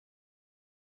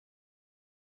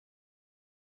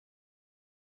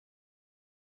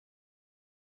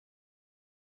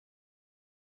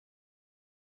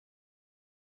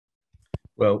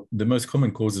Well, the most common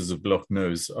causes of blocked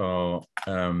nose are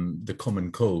the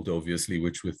common cold, obviously,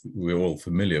 which we're all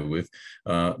familiar with,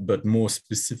 but more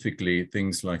specifically,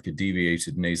 things like a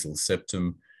deviated nasal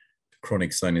septum,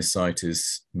 chronic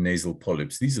sinusitis, nasal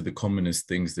polyps. These are the commonest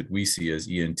things that we see as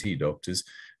ENT doctors.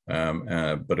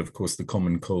 But of course, the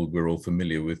common cold we're all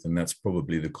familiar with, and that's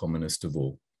probably the commonest of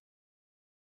all.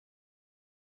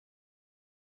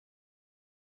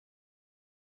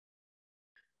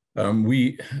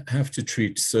 We have to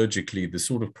treat surgically. The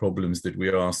sort of problems that we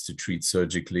are asked to treat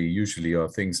surgically usually are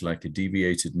things like a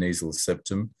deviated nasal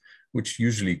septum, which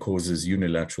usually causes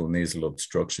unilateral nasal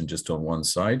obstruction just on one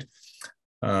side,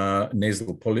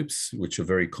 nasal polyps, which are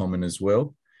very common as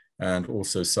well, and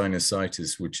also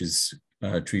sinusitis, which is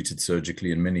treated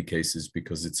surgically in many cases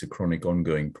because it's a chronic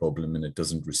ongoing problem and it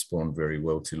doesn't respond very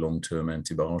well to long-term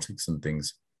antibiotics and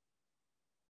things.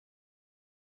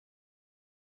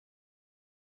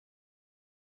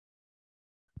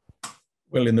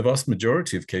 Well, in the vast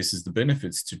majority of cases, the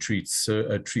benefits to treat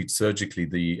surgically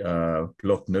the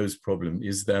blocked nose problem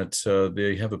is that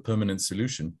they have a permanent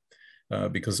solution,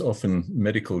 because often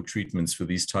medical treatments for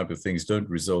these type of things don't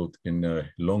result in a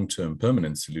long-term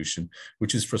permanent solution,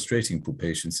 which is frustrating for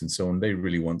patients and so on. They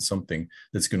really want something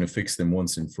that's going to fix them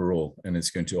once and for all, and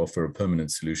it's going to offer a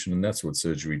permanent solution, and that's what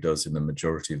surgery does in the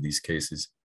majority of these cases.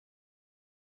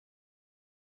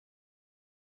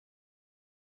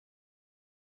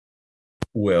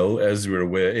 Well, as we're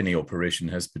aware, any operation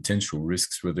has potential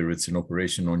risks, whether it's an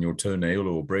operation on your toenail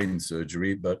or brain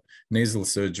surgery. But nasal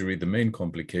surgery, the main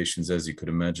complications, as you could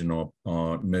imagine,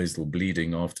 are nasal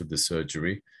bleeding after the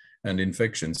surgery and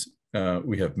infections.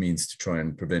 We have means to try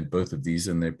and prevent both of these,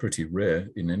 and they're pretty rare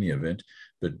in any event.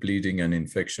 But bleeding and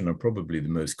infection are probably the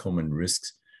most common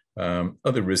risks.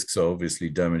 Other risks are obviously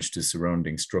damage to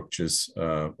surrounding structures.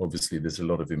 Obviously, there's a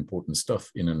lot of important stuff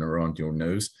in and around your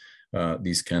nose.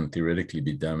 These can theoretically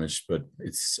be damaged, but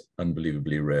it's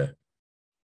unbelievably rare.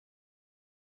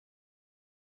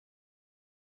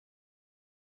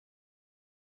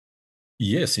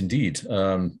 Yes, indeed.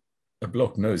 A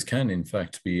blocked nose can, in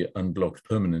fact, be unblocked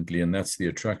permanently, and that's the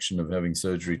attraction of having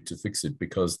surgery to fix it,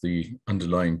 because the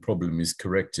underlying problem is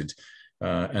corrected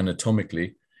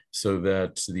anatomically, so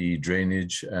that the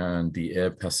drainage and the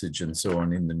air passage and so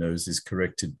on in the nose is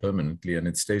corrected permanently, and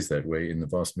it stays that way in the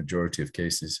vast majority of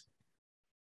cases.